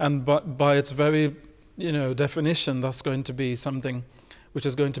 and by its very definition, that's going to be something which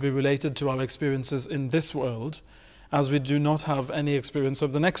is going to be related to our experiences in this world, as we do not have any experience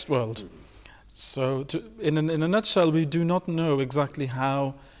of the next world. So in a nutshell, we do not know exactly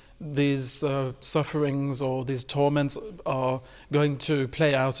how these sufferings or these torments are going to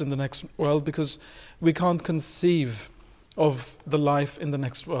play out in the next world, because we can't conceive of the life in the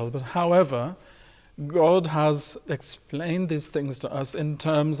next world. But however, God has explained these things to us in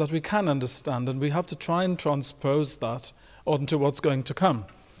terms that we can understand, and we have to try and transpose that onto what's going to come.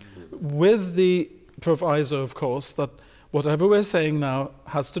 With the proviso, of course, that whatever we're saying now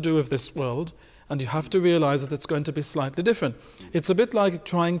has to do with this world, and you have to realize that it's going to be slightly different. It's a bit like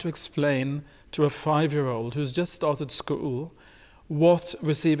trying to explain to a 5-year-old who's just started school what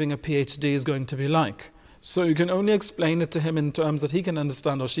receiving a PhD is going to be like. So you can only explain it to him in terms that he can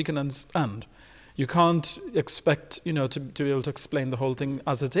understand or she can understand. You can't expect, to be able to explain the whole thing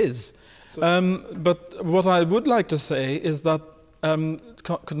as it is. But what I would like to say is that,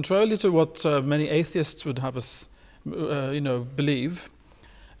 contrarily to what many atheists would have us, believe,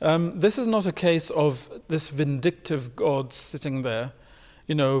 this is not a case of this vindictive God sitting there,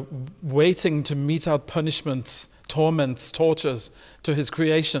 waiting to mete out punishments, torments, tortures to his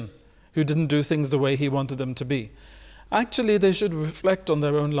creation, who didn't do things the way he wanted them to be. Actually, they should reflect on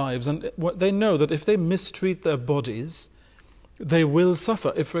their own lives, and they know that if they mistreat their bodies, they will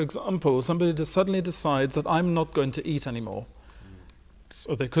suffer. If, for example, somebody suddenly decides that I'm not going to eat anymore,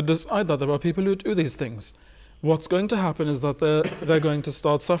 so they could decide that. There are people who do these things. What's going to happen is that they're going to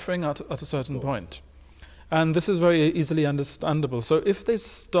start suffering at a certain point. And this is very easily understandable. So if they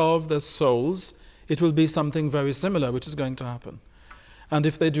starve their souls, it will be something very similar which is going to happen. And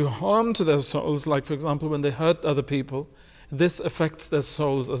if they do harm to their souls, like, for example, when they hurt other people, this affects their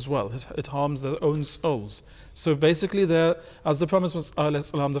souls as well. It harms their own souls. So basically, as the Prophet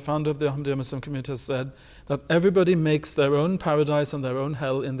ﷺ, the founder of the Ahmadiyya Muslim community, has said, that everybody makes their own paradise and their own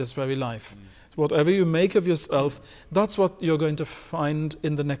hell in this very life. Whatever you make of yourself, that's what you're going to find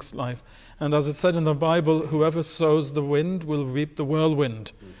in the next life. And as it said in the Bible, whoever sows the wind will reap the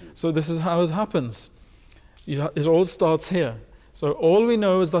whirlwind. So this is how it happens. It all starts here. So all we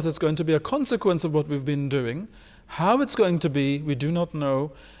know is that it's going to be a consequence of what we've been doing. How it's going to be, we do not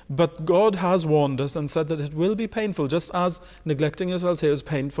know. But God has warned us and said that it will be painful. Just as neglecting yourselves here is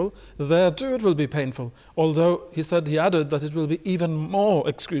painful, there too it will be painful. Although he added that it will be even more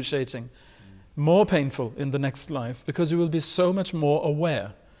excruciating, more painful in the next life, because you will be so much more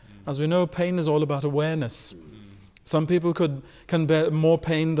aware. As we know, pain is all about awareness. Some people can bear more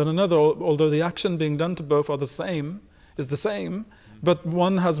pain than another, although the action being done to both is the same, but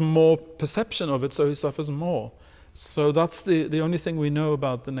one has more perception of it, so he suffers more. So that's the only thing we know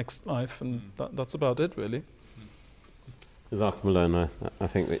about the next life, and that's about it, really. Jazakumullah. I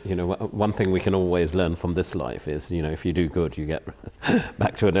think that, one thing we can always learn from this life is, if you do good, you get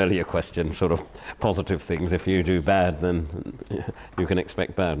back to an earlier question, sort of positive things. If you do bad, then you can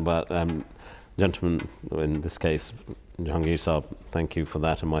expect bad. But gentlemen, in this case, Jahangir Saab, thank you for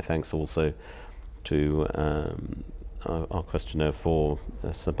that, and my thanks also to our questioner for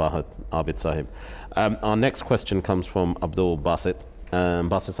Sabahat Abid Sahib. Our next question comes from Abdul Basit.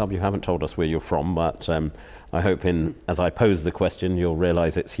 Basit Saab, you haven't told us where you're from, but I hope as I pose the question, you'll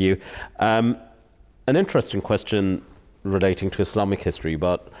realize it's you. An interesting question relating to Islamic history,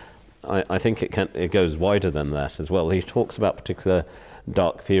 but I think it goes wider than that as well. He talks about particular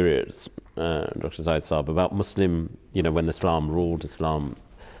dark periods, Dr. Zaid Saab, about Muslim, when Islam ruled, Islam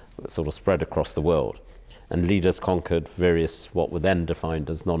sort of spread across the world, and leaders conquered various, what were then defined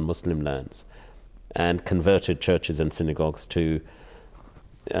as non-Muslim lands, and converted churches and synagogues to,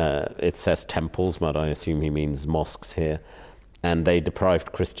 it says temples, but I assume he means mosques here, and they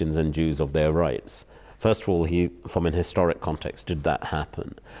deprived Christians and Jews of their rights. First of all, from an historic context, did that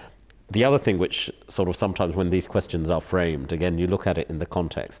happen? The other thing which sort of sometimes when these questions are framed, again, you look at it in the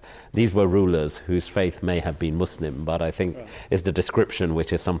context. These were rulers whose faith may have been Muslim, but I think is the description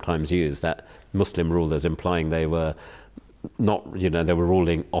which is sometimes used, that Muslim rulers, implying they were not, they were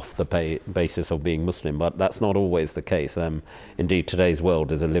ruling off the basis of being Muslim, but that's not always the case. Indeed, today's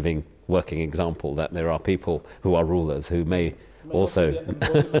world is a living, working example that there are people who are rulers who may also...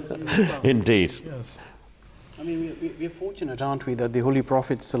 Indeed. Yes. I mean, we're fortunate, aren't we, that the Holy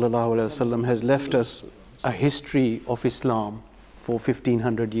Prophet ﷺ has left us a history of Islam for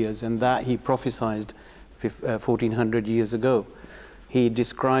 1500 years, and that he prophesied 1400 years ago. He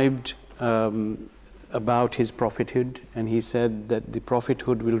described about his prophethood, and he said that the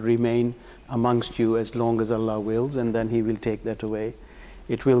prophethood will remain amongst you as long as Allah wills, and then he will take that away.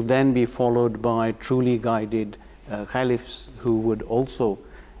 It will then be followed by truly guided caliphs who would also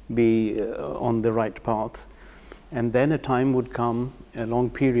be on the right path. And then a time would come, a long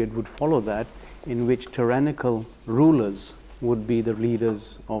period would follow that, in which tyrannical rulers would be the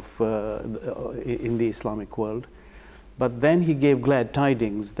leaders of in the Islamic world. But then he gave glad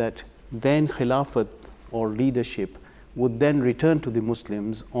tidings that then Khilafat, or leadership, would then return to the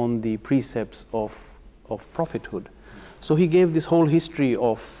Muslims on the precepts of prophethood. So he gave this whole history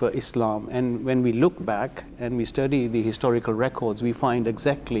of Islam, and when we look back and we study the historical records, we find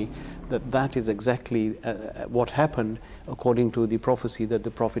exactly that is exactly what happened according to the prophecy that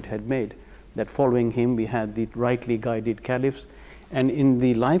the Prophet had made. that following him we had the rightly guided caliphs. And in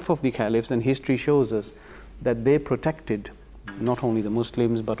the life of the caliphs, and history shows us that they protected not only the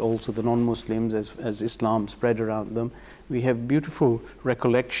Muslims but also the non-Muslims as Islam spread around them. We have beautiful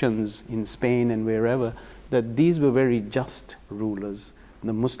recollections in Spain and wherever that these were very just rulers.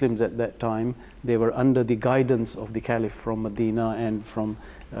 The Muslims at that time, they were under the guidance of the Caliph from Medina and from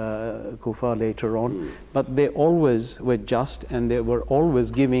Kufa later on, but they always were just, and they were always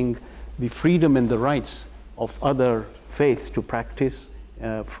giving the freedom and the rights of other faiths to practice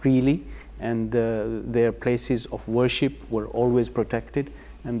freely, and their places of worship were always protected,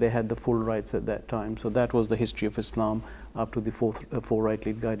 and they had the full rights at that time. So that was the history of Islam up to the four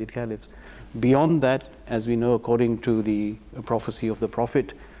rightly guided caliphs. Beyond that, as we know, according to the prophecy of the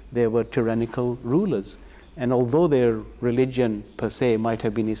Prophet, there were tyrannical rulers. And although their religion per se might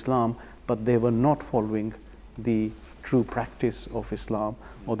have been Islam, but they were not following the true practice of Islam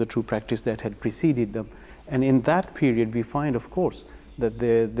or the true practice that had preceded them. And in that period, we find, of course, that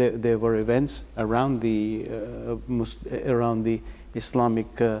there were events around the Islamic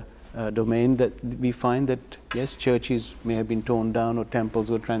domain that we find that, yes, churches may have been torn down or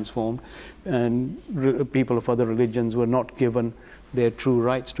temples were transformed, and people of other religions were not given their true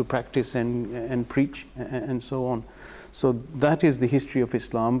rights to practice and preach and so on. So that is the history of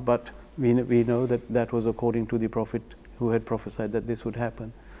Islam, but we know that that was according to the Prophet who had prophesied that this would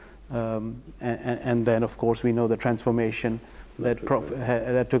happen. And then, of course, we know the transformation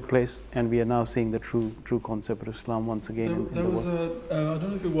that took place, and we are now seeing the true concept of Islam once again. There was I don't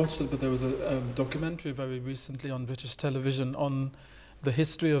know if you watched it, but there was a documentary very recently on British television on the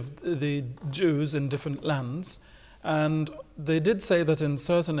history of the Jews in different lands, and they did say that in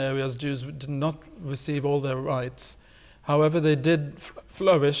certain areas Jews did not receive all their rights. However, they did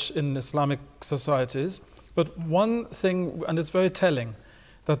flourish in Islamic societies. But one thing, and it's very telling,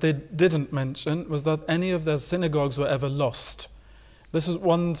 that they didn't mention was that any of their synagogues were ever lost. This is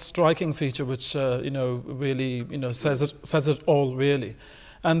one striking feature which really says it all, really.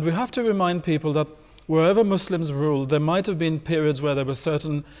 And we have to remind people that wherever Muslims ruled, there might have been periods where there were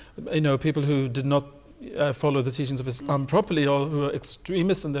certain people who did not follow the teachings of Islam properly, or who were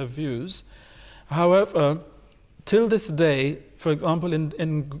extremists in their views. However, till this day, for example,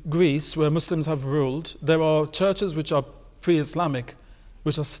 in Greece, where Muslims have ruled, there are churches which are pre-Islamic,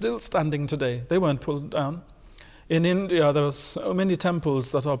 which are still standing today. They weren't pulled down. In India, there are so many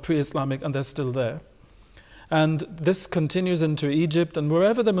temples that are pre-Islamic, and they're still there. And this continues into Egypt, and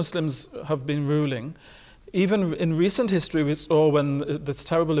wherever the Muslims have been ruling. Even in recent history, we saw when this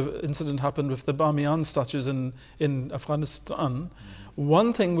terrible incident happened with the Bamiyan statues in Afghanistan,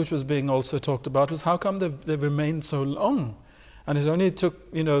 one thing which was being also talked about was how come they've remained so long? And it only took,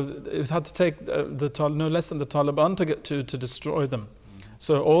 it had to take no less than the Taliban to destroy them.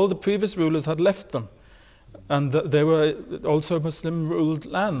 So all the previous rulers had left them, and they were also Muslim-ruled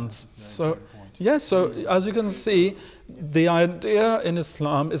lands. So, yes, so as you can see, the idea in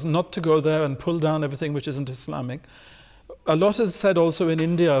Islam is not to go there and pull down everything which isn't Islamic. A lot is said also in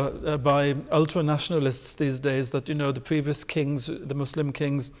India by ultra-nationalists these days that, the previous kings, the Muslim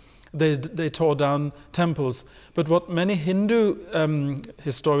kings, they tore down temples. But what many Hindu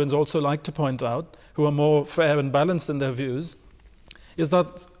historians also like to point out, who are more fair and balanced in their views, is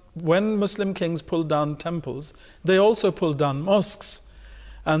that when Muslim kings pulled down temples, they also pulled down mosques.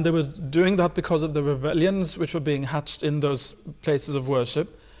 And they were doing that because of the rebellions which were being hatched in those places of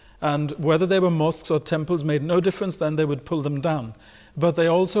worship. And whether they were mosques or temples made no difference, then they would pull them down. But they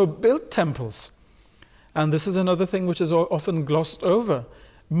also built temples. And this is another thing which is often glossed over.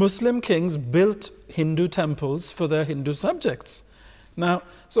 Muslim kings built Hindu temples for their Hindu subjects. Now,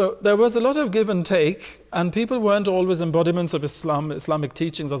 so there was a lot of give and take, and people weren't always embodiments of Islamic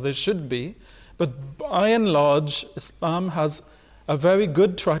teachings as they should be, but by and large, Islam has a very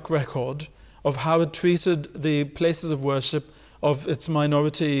good track record of how it treated the places of worship of its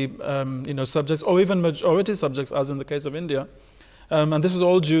minority subjects, or even majority subjects, as in the case of India. And this was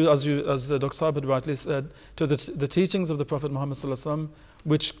all due, as Dr. Sabit rightly said, to the teachings of the Prophet Muhammad ﷺ,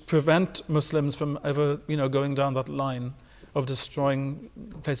 which prevent Muslims from ever going down that line of destroying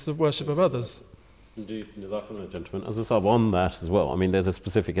places of worship of others. Indeed, gentlemen. As I on that as well, I mean, there's a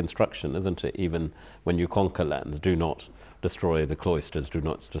specific instruction, isn't it? Even when you conquer lands, do not destroy the cloisters, do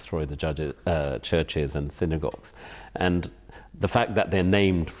not destroy the churches and synagogues. And the fact that they're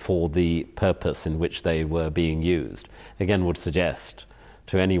named for the purpose in which they were being used, again, would suggest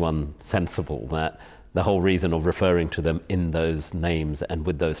to anyone sensible that the whole reason of referring to them in those names and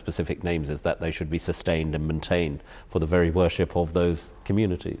with those specific names is that they should be sustained and maintained for the very worship of those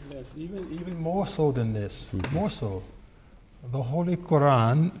communities. Yes, even more so than this, more so. The Holy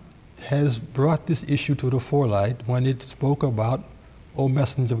Quran has brought this issue to the forelight when it spoke about, O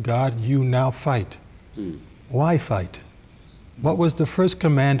messenger of God, you now fight. Why fight? What was the first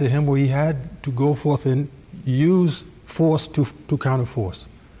command to him where he had to go forth and use force to counter force?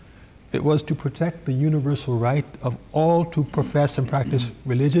 It was to protect the universal right of all to profess and practice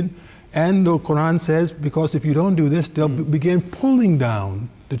religion. And the Quran says, because if you don't do this, they'll begin pulling down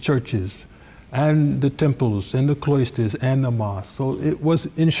the churches and the temples and the cloisters and the mosques. So it was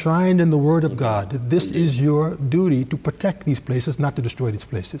enshrined in the Word of God that this is your duty to protect these places, not to destroy these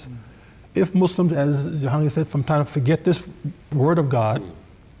places. If Muslims, as Jahangir said, from time to forget this Word of God,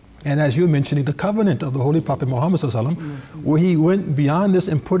 and as you mentioned, the covenant of the Holy Prophet Muhammad ﷺ, where he went beyond this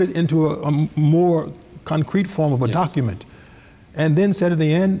and put it into a more concrete form of a document, and then said at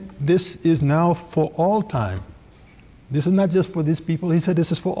the end, this is now for all time. This is not just for these people. He said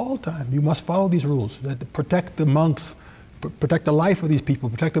this is for all time. You must follow these rules that protect the monks, protect the life of these people,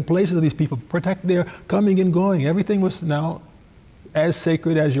 protect the places of these people, protect their coming and going. Everything was now as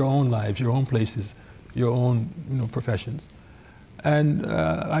sacred as your own lives, your own places, your own professions. And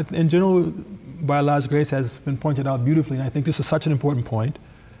in general, by Allah's grace, has been pointed out beautifully, and I think this is such an important point,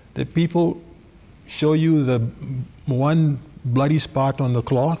 that people show you the one bloody spot on the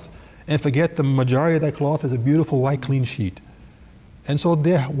cloth and forget the majority of that cloth is a beautiful white clean sheet. And so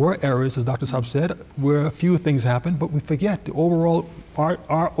there were errors, as Dr. Saab said, where a few things happened, but we forget the overall,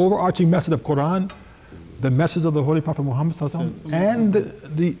 our overarching message of Quran, the message of the Holy Prophet Muhammad and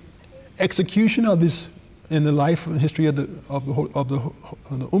the execution of this in the life and history of the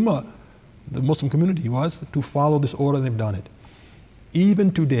Ummah, the Muslim community, was to follow this order, and they've done it.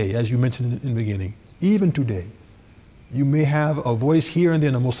 Even today, as you mentioned in the beginning, even today, you may have a voice here and there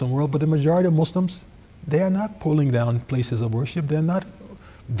in the Muslim world, but the majority of Muslims, they are not pulling down places of worship. They're not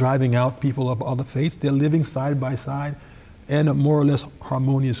driving out people of other faiths. They're living side by side in a more or less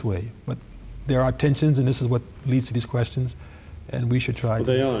harmonious way. But there are tensions, and this is what leads to these questions, and we should try. Well,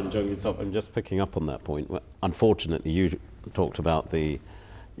 they are, and I'm just picking up on that point. Unfortunately, you talked about the,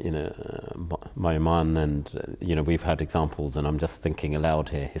 Maiman, and we've had examples, and I'm just thinking aloud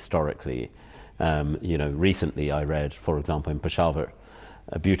here historically. Recently I read, for example, in Peshawar,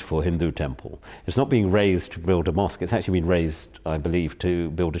 a beautiful Hindu temple. It's not being raised to build a mosque, it's actually been raised, I believe, to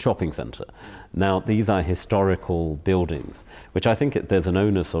build a shopping centre. Now, these are historical buildings, which I think there's an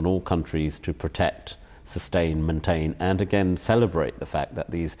onus on all countries to protect, sustain, maintain, and again, celebrate the fact that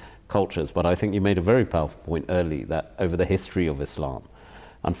these cultures, but I think you made a very powerful point early, that over the history of Islam,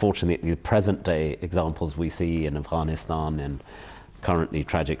 unfortunately, the present day examples we see in Afghanistan and currently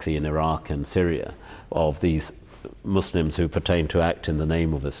tragically in Iraq and Syria, of these Muslims who pertain to act in the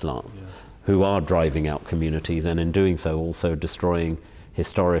name of Islam, who are driving out communities, and in doing so also destroying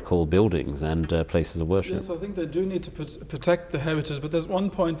historical buildings and places of worship. Yes, I think they do need to protect the heritage, but there's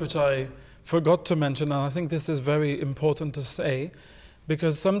one point which I forgot to mention, and I think this is very important to say,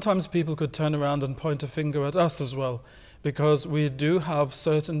 because sometimes people could turn around and point a finger at us as well, because we do have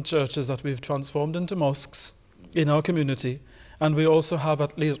certain churches that we've transformed into mosques in our community. And we also have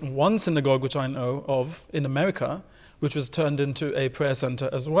at least one synagogue, which I know of, in America, which was turned into a prayer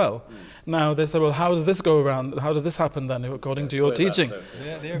center as well. Now, they say, well, how does this go around? How does this happen then, according to your teaching?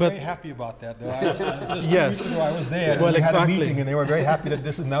 They're very happy about that, though. Yes. I was there, and we had a meeting, and they were very happy that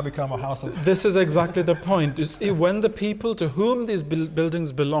this has now become a house of... This is exactly the point. You see, when the people to whom these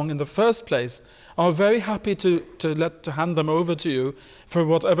buildings belong in the first place are very happy to hand them over to you for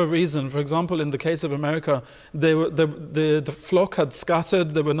whatever reason. For example, in the case of America, the flock had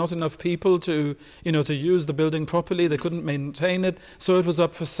scattered. There were not enough people to use the building properly. They couldn't maintain it, so it was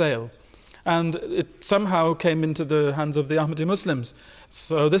up for sale. And it somehow came into the hands of the Ahmadi Muslims.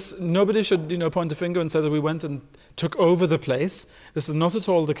 So nobody should point a finger and say that we went and took over the place. This is not at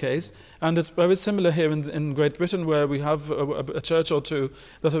all the case. And it's very similar here in Great Britain, where we have a church or two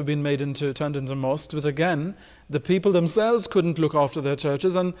that have been turned into mosques. But again, the people themselves couldn't look after their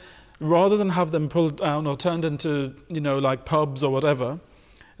churches, and rather than have them pulled down or turned into like pubs or whatever,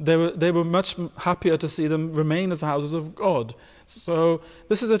 they were much happier to see them remain as houses of God. So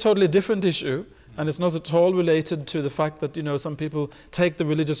this is a totally different issue, and it's not at all related to the fact that some people take the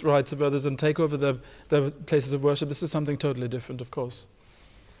religious rights of others and take over their places of worship. This is something totally different, of course.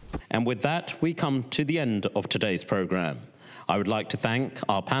 And with that, we come to the end of today's program. I would like to thank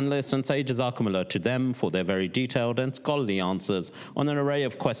our panelists and say Jazakumullah to them for their very detailed and scholarly answers on an array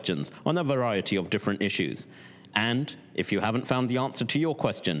of questions on a variety of different issues. And if you haven't found the answer to your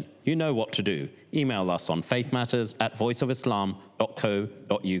question, you know what to do. Email us on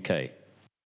faithmatters@voiceofislam.co.uk.